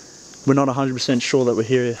 We're not 100% sure that we're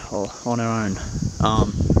here on our own.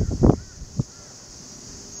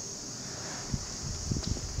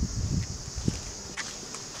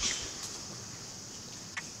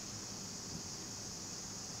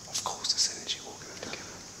 Of course there's energy walking out together.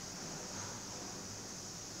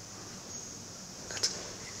 That's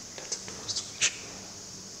a door switch.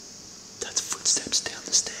 That's footsteps down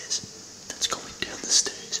the stairs. That's going down the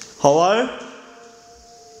stairs. Hello?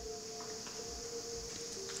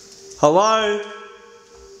 Hello?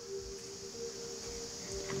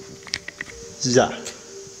 Zach.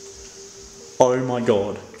 Oh my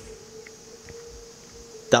god.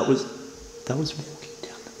 That was walking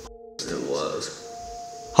down the... It was.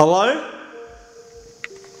 Hello?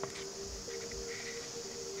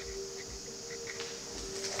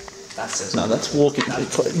 That's it. No, that's walking.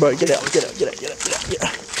 Bro, get out, get out, get out, get out, get out, get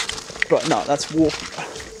out. Right, no, that's walking.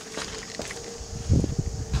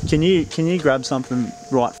 Can you grab something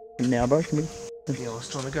right now, bro? Can we? Yeah, I was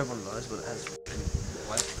trying to grab one of those, but it has...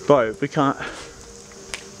 Bro, we can't.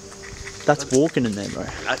 That's walking in there, bro.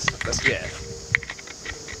 That's yeah.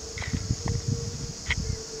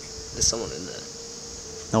 There's someone in there.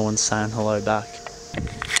 No one's saying hello back.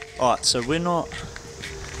 Alright, so we're not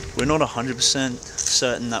 100%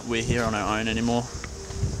 certain that we're here on our own anymore.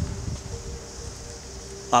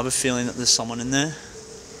 I have a feeling that there's someone in there.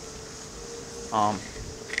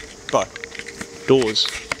 Bro, doors.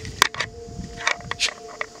 Shh.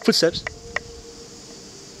 Footsteps.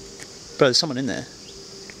 Bro, there's someone in there.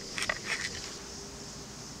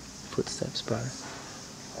 Footsteps, bro.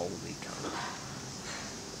 Holy cow.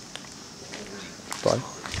 Bro,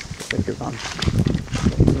 make it run.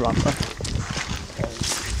 Run, bro.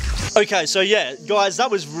 Okay, so yeah, guys, that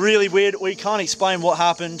was really weird. We can't explain what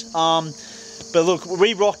happened. But look,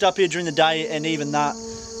 we rocked up here during the day, and even that,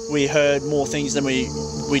 we heard more things than we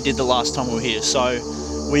did the last time we were here. So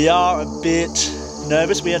we are a bit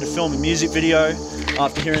nervous. We had to film a music video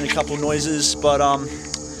after hearing a couple of noises. But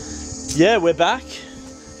yeah, we're back.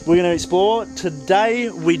 We're going to explore. Today,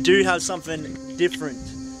 we do have something different.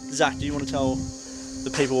 Zach, do you want to tell the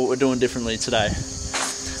people what we're doing differently today?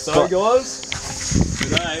 So guys,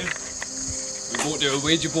 today we brought the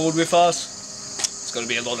Ouija board with us. It's going to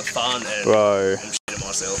be a lot of fun, and Bro. I'm shitting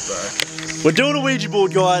myself, bro. We're doing a Ouija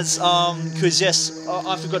board, guys, because yes,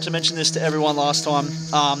 I forgot to mention this to everyone last time.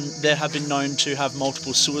 There have been known to have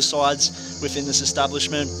multiple suicides within this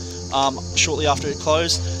establishment shortly after it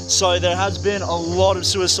closed. So there has been a lot of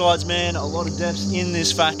suicides, man, a lot of deaths in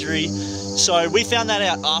this factory. So we found that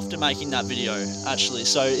out after making that video, actually.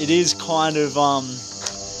 So it is kind of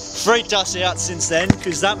freaked us out since then,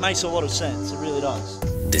 because that makes a lot of sense. It really does.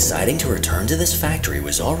 Deciding to return to this factory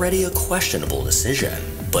was already a questionable decision,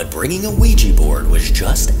 but bringing a Ouija board was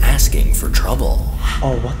just asking for trouble.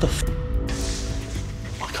 Oh, what the f***?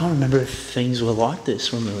 I can't remember if things were like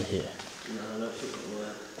this when we were here. No, I don't think it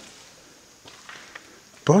were.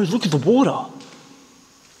 Bro, look at the water.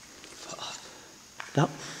 That...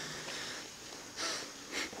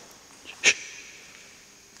 Shh.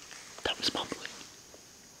 That was mumbling.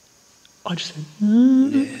 I just said...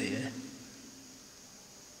 Yeah.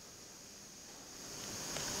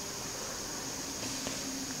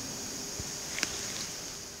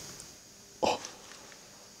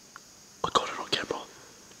 I got it on camera.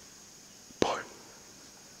 Bro.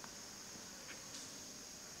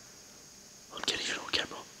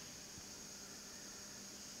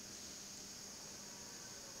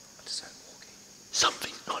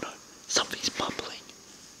 Something, no, something's mumbling.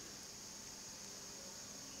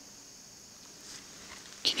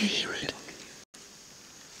 Can you hear it?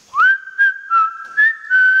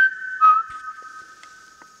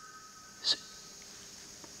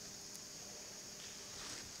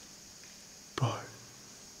 Bro.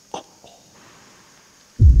 Oh.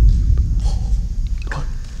 Bro.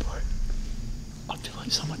 I feel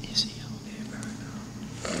like someone is here.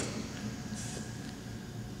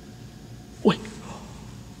 Wait.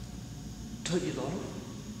 Turn your light on.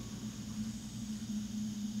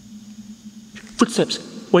 Footsteps.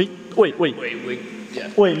 Wait. Yeah.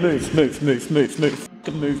 Wait, move.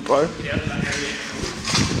 Fucking move, bro. Get out of that area.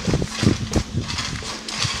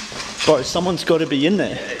 Bro, someone's got to be in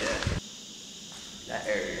there. Yeah. That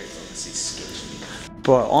area is obviously sketchy.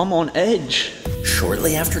 Bro, I'm on edge.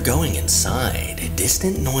 Shortly after going inside,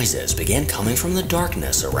 distant noises began coming from the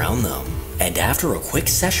darkness around them. And after a quick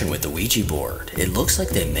session with the Ouija board, it looks like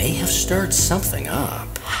they may have stirred something up.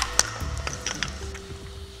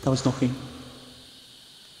 That was knocking.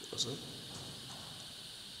 Was it?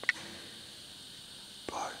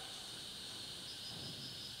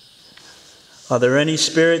 Are there any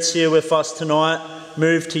spirits here with us tonight?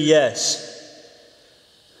 Move to yes.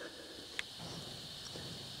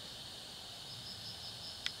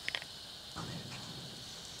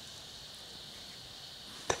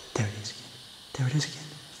 There it is again.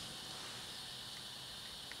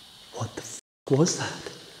 What the f was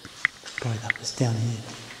that? Bro, that was down here.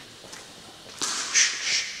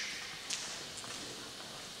 Shh.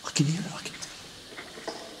 I can hear it.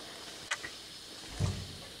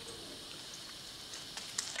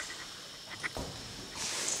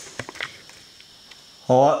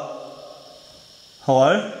 Hello?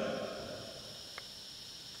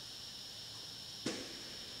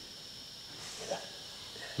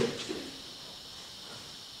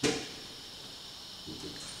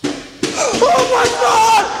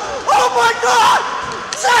 Oh my God!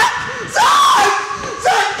 Zach!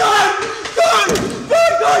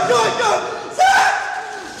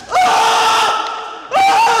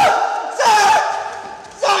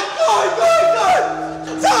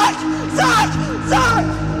 Go! Zach!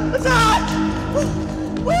 Zach!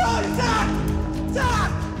 Where are you,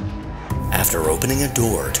 Zach? After opening a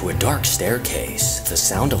door to a dark staircase, the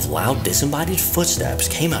sound of loud disembodied footsteps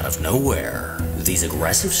came out of nowhere. These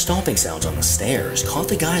aggressive stomping sounds on the stairs caught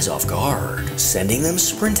the guys off guard, sending them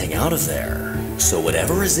sprinting out of there. So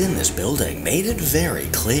whatever is in this building made it very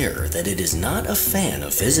clear that it is not a fan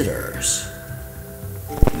of visitors.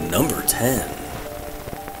 Number 10.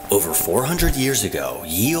 Over 400 years ago,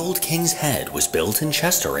 Ye Olde King's Head was built in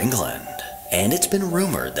Chester, England, and it's been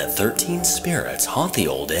rumored that 13 spirits haunt the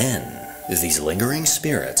old inn. These lingering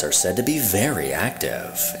spirits are said to be very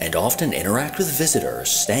active and often interact with visitors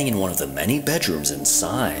staying in one of the many bedrooms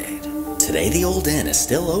inside. Today the old inn is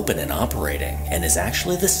still open and operating and is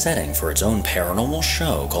actually the setting for its own paranormal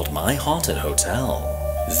show called My Haunted Hotel.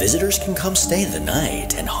 Visitors can come stay the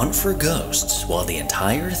night and hunt for ghosts while the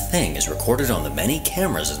entire thing is recorded on the many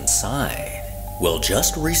cameras inside. Well,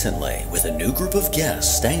 just recently, with a new group of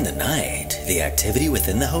guests staying the night, the activity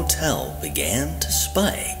within the hotel began to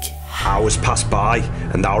spike. Hours pass by,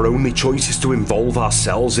 and our only choice is to involve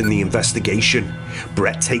ourselves in the investigation.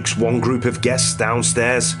 Brett takes one group of guests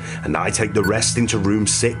downstairs, and I take the rest into room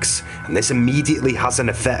 6, and this immediately has an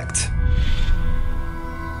effect.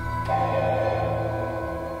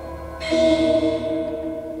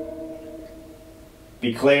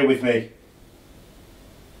 Be clear with me.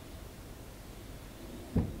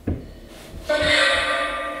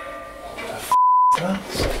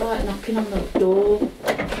 It's like knocking on the door.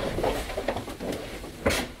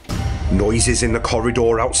 Noises in the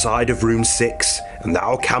corridor outside of room 6, and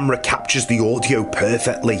our camera captures the audio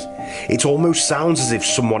perfectly. It almost sounds as if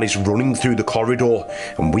someone is running through the corridor,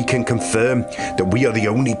 and we can confirm that we are the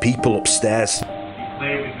only people upstairs.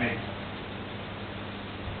 Clear with me.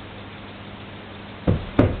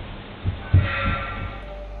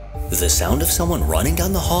 The sound of someone running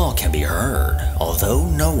down the hall can be heard, although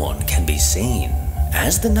no one can be seen.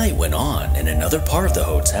 As the night went on, in another part of the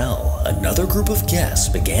hotel, another group of guests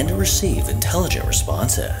began to receive intelligent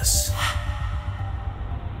responses.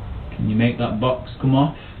 Can you make that box come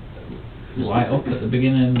off? Light up at the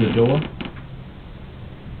beginning of the door.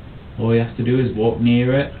 All you have to do is walk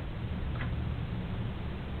near it.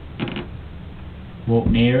 Walk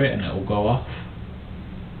near it and it will go off.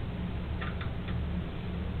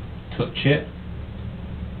 Touch it.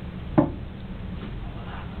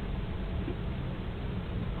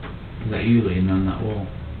 Is that you leaning on that wall?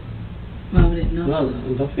 Why would it not? No,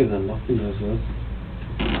 nothing then, nothing as well.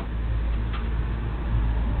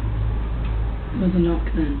 was a knock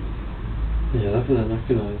then. Yeah, that's a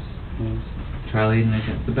knocking noise. Try leaning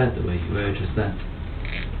against the bed the way you were just then.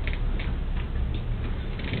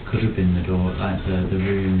 It could have been the door, like the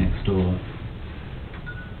room next door.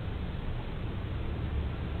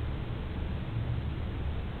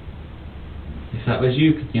 If that was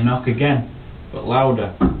you, could you knock again? But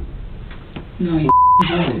louder. No, you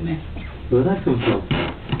joking me. Where'd that come from?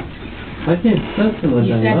 I can't sense You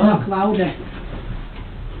said knock louder.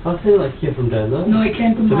 I feel like it came from down there. No, it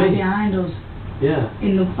came from right behind us. Yeah.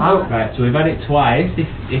 In the Right, so we've had it twice.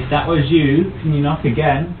 If that was you, can you knock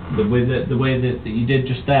again? The way that you did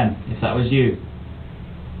just then. If that was you.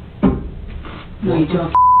 No, you're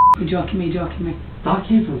joking. You're joking me. That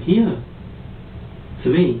came from here. To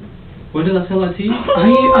me. What did I tell that to you? Are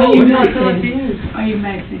you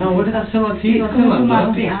messing? No, what did I tell that to you? It's coming from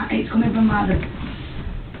right behind. It's coming from like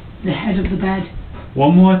the head of the bed.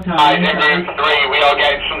 One more time. Hi, in room 3, we are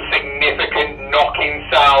getting some significant knocking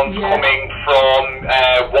sounds coming from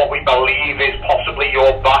what we believe is possibly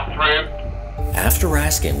your bathroom. After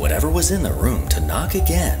asking whatever was in the room to knock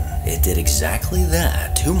again, it did exactly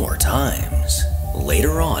that 2 more times.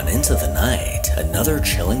 Later on into the night, another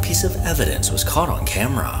chilling piece of evidence was caught on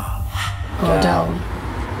camera. Go down.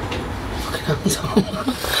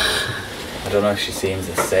 I don't know if she seems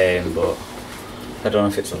the same, but I don't know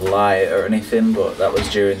if it's a light or anything, but that was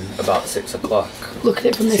during about 6 o'clock. Look at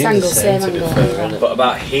it from this angle, same angle. But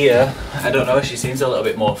about here, I don't know, she seems a little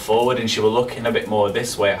bit more forward and she was looking a bit more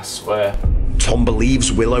this way, I swear. Tom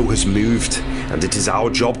believes Willow has moved, and it is our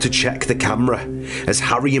job to check the camera. As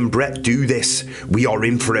Harry and Brett do this, we are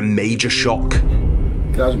in for a major shock.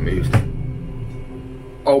 It hasn't moved.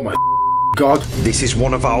 Oh my God. This is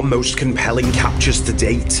one of our most compelling captures to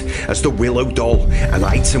date, as the Willow doll, an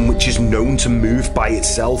item which is known to move by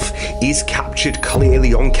itself, is captured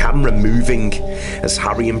clearly on camera moving. As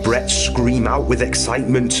Harry and Brett scream out with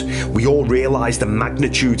excitement, we all realise the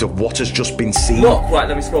magnitude of what has just been seen. Look, right,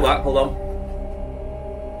 let me scroll back, hold on.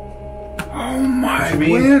 Oh my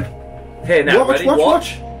word. Here now, watch, ready?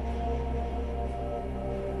 Watch.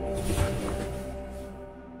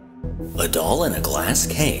 A doll in a glass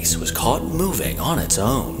case was caught moving on its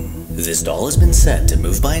own. This doll has been said to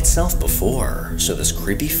move by itself before, so this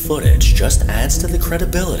creepy footage just adds to the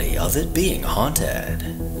credibility of it being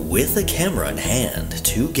haunted. With a camera in hand,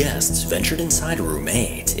 2 guests ventured inside room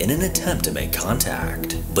 8 in an attempt to make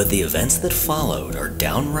contact, but the events that followed are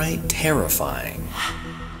downright terrifying.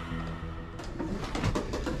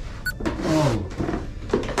 Oh,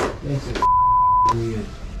 this is weird.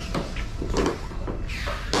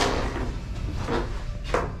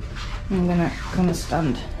 I'm gonna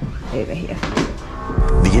stand over here.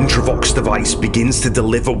 The Intravox device begins to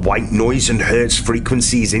deliver white noise and hertz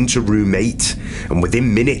frequencies into room 8, and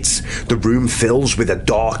within minutes, the room fills with a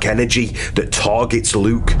dark energy that targets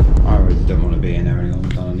Luke. I really don't want to be in there any longer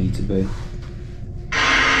than I need to be.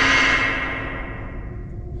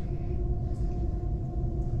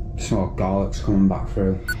 Smell garlic's coming back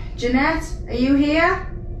through. Jeanette, are you here?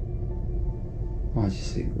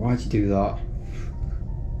 Why'd you do that?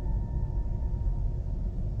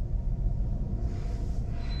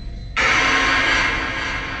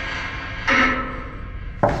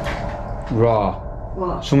 Raw.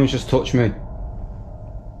 What? Someone's just touched me.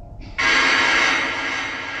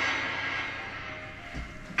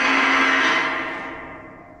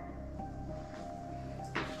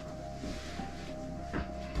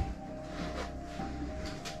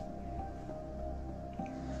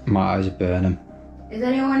 My eyes are burning. Is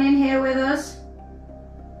anyone in here with us?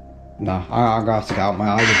 Nah, I'm gonna have to get out.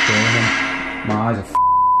 My eyes are burning. My eyes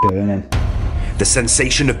are burning. The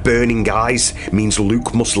sensation of burning eyes means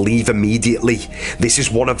Luke must leave immediately. This is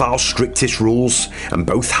one of our strictest rules, and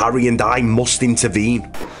both Harry and I must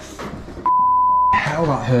intervene. Hell,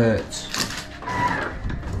 that hurts.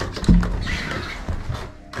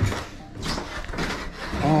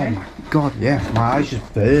 Oh my God, yeah, my eyes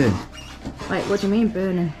just burn. Like, what do you mean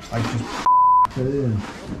burning? I just burn.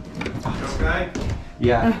 Okay?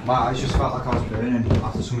 Yeah, my eyes just felt like I was burning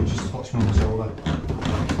after someone just touched me on the shoulder.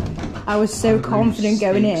 I was so confident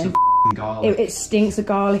going in. Garlic. It stinks of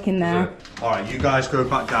garlic in there. Alright, you guys go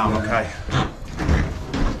back down, okay?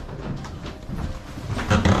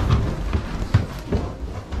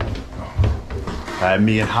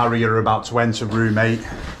 Me and Harry are about to enter room 8.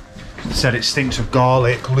 Said it stinks of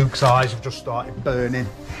garlic. Luke's eyes have just started burning.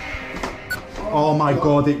 Oh my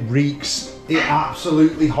God, it reeks. It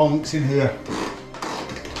absolutely honks in here.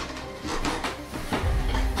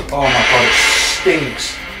 Oh my God, it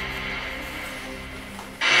stinks.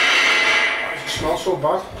 Why does it smell so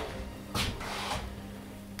bad?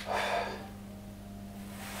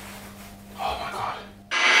 Oh my God.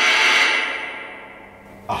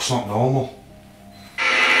 not normal.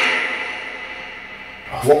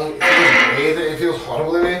 It feels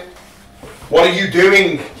horrible in here. What are you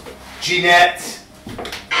doing, Jeanette?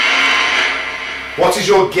 What is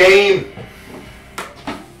your game?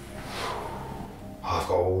 I've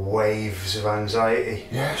got waves of anxiety.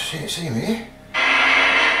 Yeah, see me.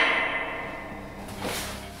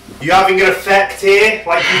 You having an effect here,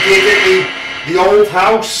 like you did at the old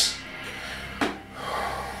house?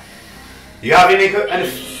 You having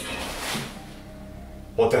an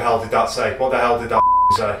What the hell did that say? What the hell did that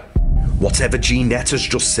say? Whatever Jeanette has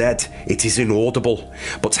just said, it is inaudible,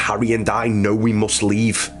 but Harry and I know we must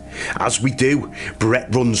leave. As we do,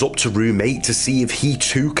 Brett runs up to room 8 to see if he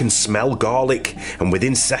too can smell garlic, and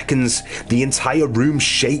within seconds, the entire room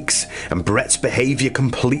shakes and Brett's behaviour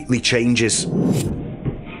completely changes.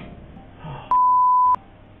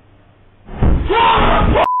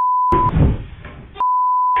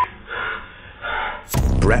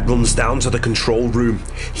 Brett runs down to the control room.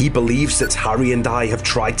 He believes that Harry and I have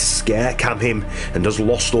tried to scare cam him and has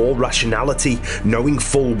lost all rationality, knowing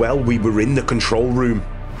full well we were in the control room.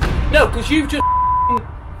 No, because you've just...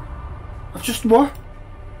 Just what?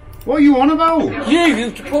 What are you on about?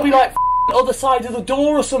 You're probably like other side of the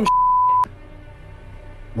door or some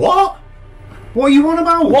What? What are you on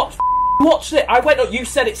about? What? Watch it. I went up, you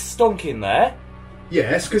said it stunk in there.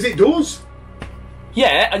 Yes, because it does.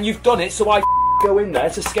 Yeah, and you've done it, so I go in there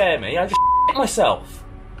to scare me. I just myself.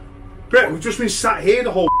 Brett, we've just been sat here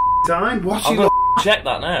the whole time. What's I'm gonna check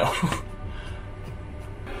that now.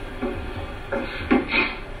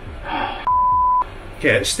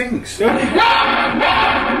 Yeah, it stinks. And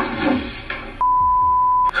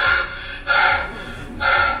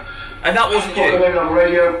that wasn't you. On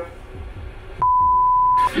radio.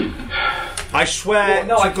 I swear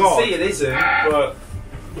no, to I can God. see it isn't, but...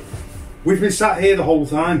 We've been sat here the whole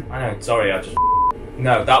time. I know, sorry, I just...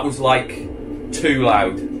 No, that was like too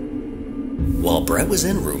loud. While Brett was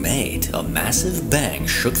in room 8, a massive bang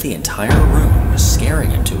shook the entire room, scaring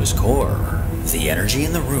him to his core. The energy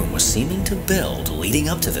in the room was seeming to build leading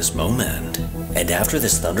up to this moment. And after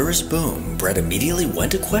this thunderous boom, Brett immediately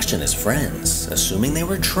went to question his friends, assuming they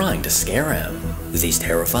were trying to scare him. These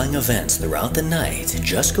terrifying events throughout the night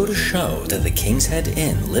just go to show that the King's Head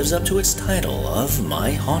Inn lives up to its title of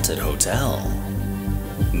My Haunted Hotel.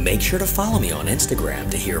 Make sure to follow me on Instagram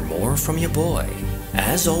to hear more from your boy.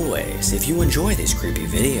 As always, if you enjoy these creepy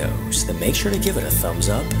videos, then make sure to give it a thumbs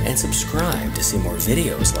up and subscribe to see more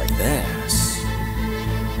videos like this.